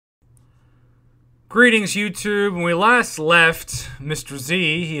Greetings, YouTube. When we last left Mr.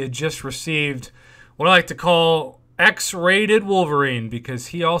 Z, he had just received what I like to call X-rated Wolverine, because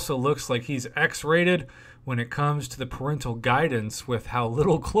he also looks like he's X-rated when it comes to the parental guidance with how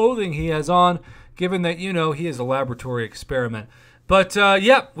little clothing he has on, given that, you know, he is a laboratory experiment. But,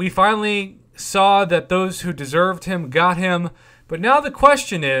 we finally saw that those who deserved him got him. But now the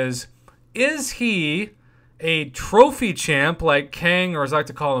question is he a trophy champ like Kang, or as I like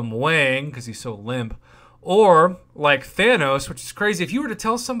to call him, Wang, because he's so limp, or like Thanos, which is crazy. If you were to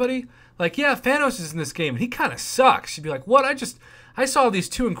tell somebody, like, yeah, Thanos is in this game, and he kind of sucks, you'd be like, what? I saw these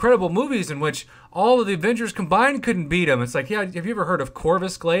two incredible movies in which all of the Avengers combined couldn't beat him. It's like, yeah, have you ever heard of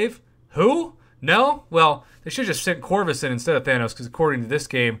Corvus Glaive? Who? No? Well, they should just sent Corvus in instead of Thanos, because according to this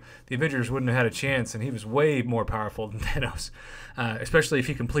game, the Avengers wouldn't have had a chance, and he was way more powerful than Thanos, especially if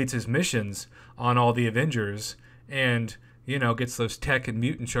he completes his missions on all the Avengers and, you know, gets those tech and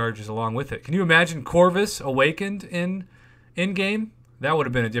mutant charges along with it. Can you imagine Corvus awakened in game? That would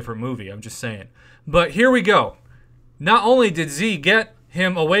have been a different movie, I'm just saying. But here we go. Not only did Z get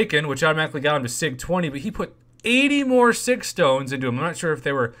him awakened, which automatically got him to Sig 20, but he put 80 more Sig Stones into him. I'm not sure if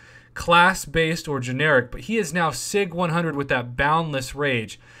they were class-based or generic, but he is now Sig 100 with that Boundless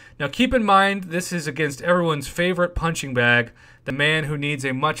Rage. Now keep in mind, this is against everyone's favorite punching bag, the man who needs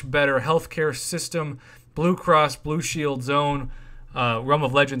a much better healthcare system, Blue Cross Blue Shield Zone, Realm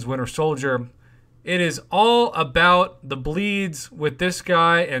of Legends Winter Soldier. It is all about the bleeds with this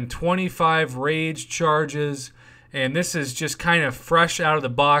guy and 25 rage charges, and this is just kind of fresh out of the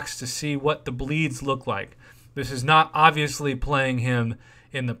box to see what the bleeds look like. This is not obviously playing him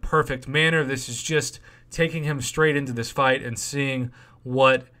in the perfect manner. This is just taking him straight into this fight and seeing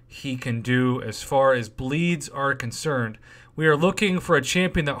what he can do as far as bleeds are concerned. We are looking for a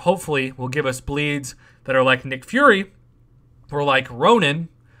champion that hopefully will give us bleeds that are like Nick Fury, or like Ronin,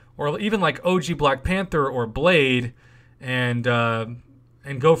 or even like OG Black Panther or Blade, and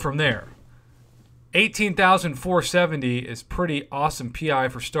go from there. 18,470 is pretty awesome PI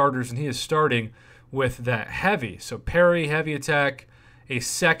for starters, and he is starting with that heavy. So parry, heavy attack, a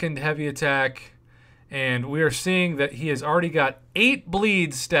second heavy attack, and we are seeing that he has already got 8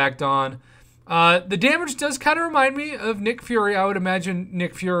 bleeds stacked on. The damage does kind of remind me of Nick Fury. I would imagine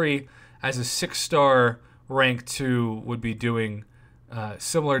Nick Fury as a 6-star rank 2 would be doing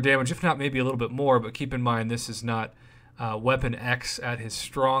similar damage, if not maybe a little bit more, but keep in mind this is not Weapon X at his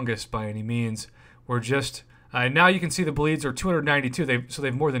strongest by any means. We're just, now you can see the bleeds are 292, so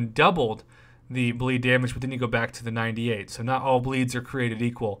they've more than doubled the bleed damage, but then you go back to the 98. So not all bleeds are created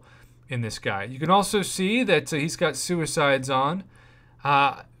equal in this guy. You can also see that he's got suicides on,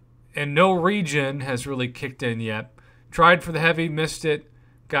 and no regen has really kicked in yet. Tried for the heavy, missed it,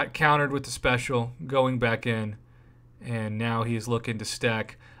 got countered with the special, going back in, and now he's looking to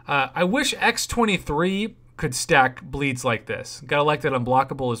stack. I wish X-23 could stack bleeds like this. Got elected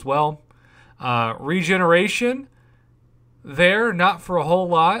unblockable as well. Regeneration there, not for a whole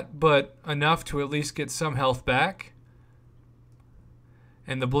lot, but enough to at least get some health back.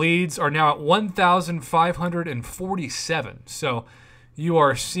 And the bleeds are now at 1,547. So you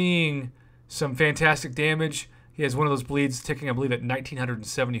are seeing some fantastic damage. He has one of those bleeds ticking, I believe, at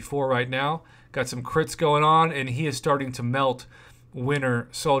 1,974 right now. Got some crits going on, and he is starting to melt Winter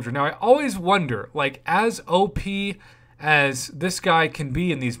Soldier. Now, I always wonder, like, as OP as this guy can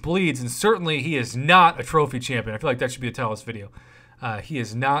be in these bleeds, and certainly he is not a trophy champion. I feel like that should be a title of this video. He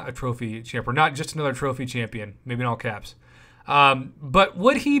is not a trophy champion, not just another trophy champion, maybe in all caps. But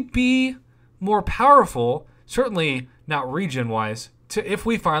would he be more powerful, certainly not regen-wise, if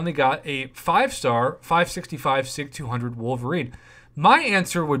we finally got a 5-star, 565 Sig 200 Wolverine? My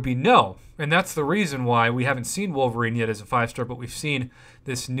answer would be no, and that's the reason why we haven't seen Wolverine yet as a 5-star, but we've seen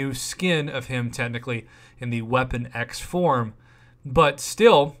this new skin of him technically in the Weapon X form. But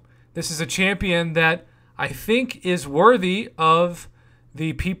still, this is a champion that I think is worthy of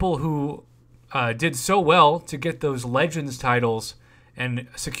the people who did so well to get those Legends titles and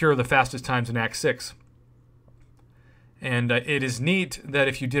secure the fastest times in Act 6. And it is neat that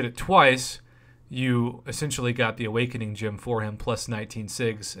if you did it twice, you essentially got the Awakening Gem for him plus 19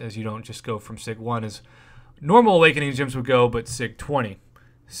 SIGs, as you don't just go from Sig 1 as normal Awakening Gems would go, but Sig 20.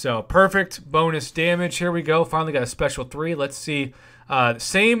 So perfect bonus damage. Here we go. Finally got a special 3. Let's see.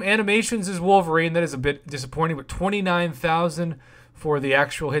 Same animations as Wolverine. That is a bit disappointing, but 29,000 for the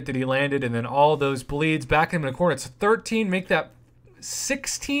actual hit that he landed, and then all those bleeds back him in the corner. It's 13. Make that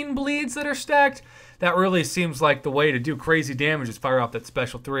 16 bleeds that are stacked. That really seems like the way to do crazy damage is fire off that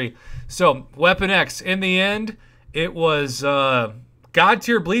special 3. So Weapon X, in the end, it was God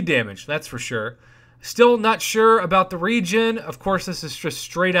tier bleed damage, that's for sure. Still not sure about the regen. Of course, this is just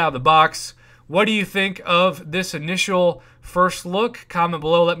straight out of the box. What do you think of this initial first look? Comment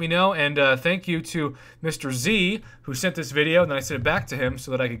below, let me know. And thank you to Mr. Z, who sent this video, and then I sent it back to him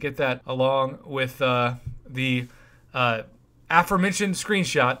so that I could get that along with the aforementioned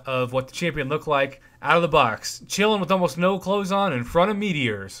screenshot of what the champion looked like out of the box, chilling with almost no clothes on in front of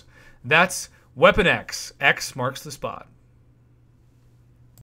meteors. That's Weapon X. X marks the spot.